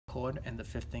cord, and the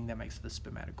fifth thing that makes the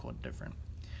spermatic cord different.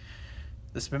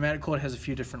 The spermatic cord has a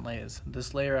few different layers.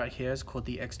 This layer out here is called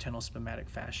the external spermatic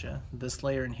fascia. This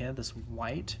layer in here, this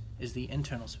white, is the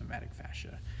internal spermatic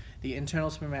fascia. The internal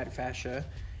spermatic fascia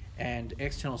and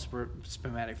external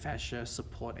spermatic fascia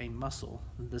support a muscle.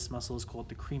 This muscle is called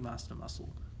the cremaster muscle.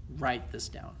 Write this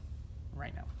down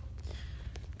right now.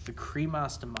 The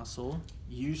cremaster muscle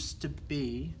used to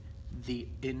be the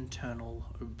internal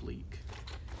oblique.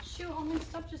 Shoot, only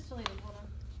stop just a little. Hold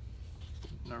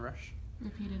on. No rush.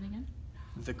 Repeat it again.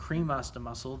 The cremaster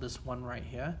muscle, this one right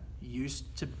here,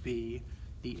 used to be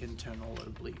the internal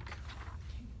oblique.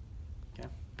 Okay.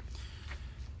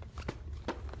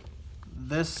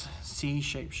 This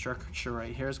C-shaped structure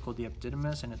right here is called the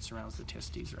epididymis, and it surrounds the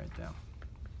testes right there.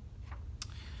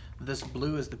 This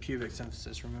blue is the pubic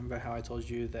symphysis. Remember how I told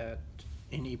you that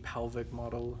any pelvic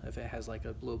model, if it has like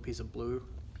a little piece of blue,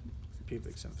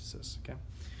 pubic symphysis, okay?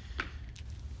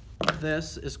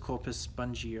 This is corpus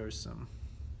spongiosum.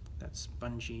 That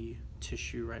spongy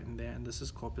tissue right in there, and this is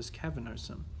corpus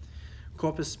cavernosum.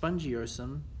 Corpus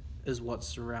spongiosum is what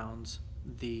surrounds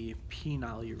the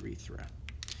penile urethra.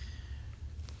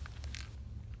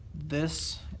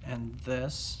 This and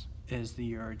this is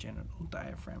the urogenital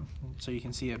diaphragm. So you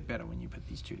can see it better when you put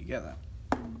these two together.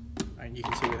 And you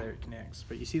can see where it connects,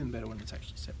 but you see them better when it's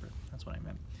actually separate. That's what I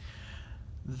meant.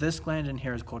 This gland in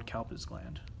here is called Cowper's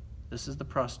gland. This is the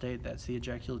prostate, that's the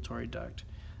ejaculatory duct.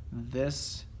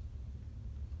 This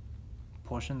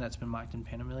portion that's been marked in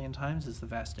pen a million times is the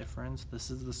vas deferens. This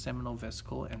is the seminal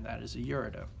vesicle, and that is a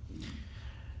ureter.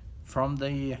 From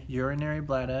the urinary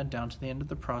bladder down to the end of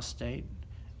the prostate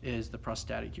is the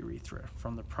prostatic urethra.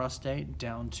 From the prostate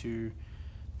down to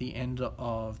the end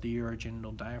of the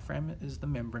urogenital diaphragm is the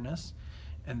membranous,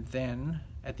 and then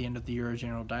at the end of the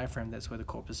urogenital diaphragm, that's where the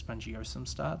corpus spongiosum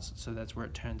starts, so that's where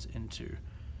it turns into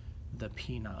the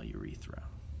penile urethra.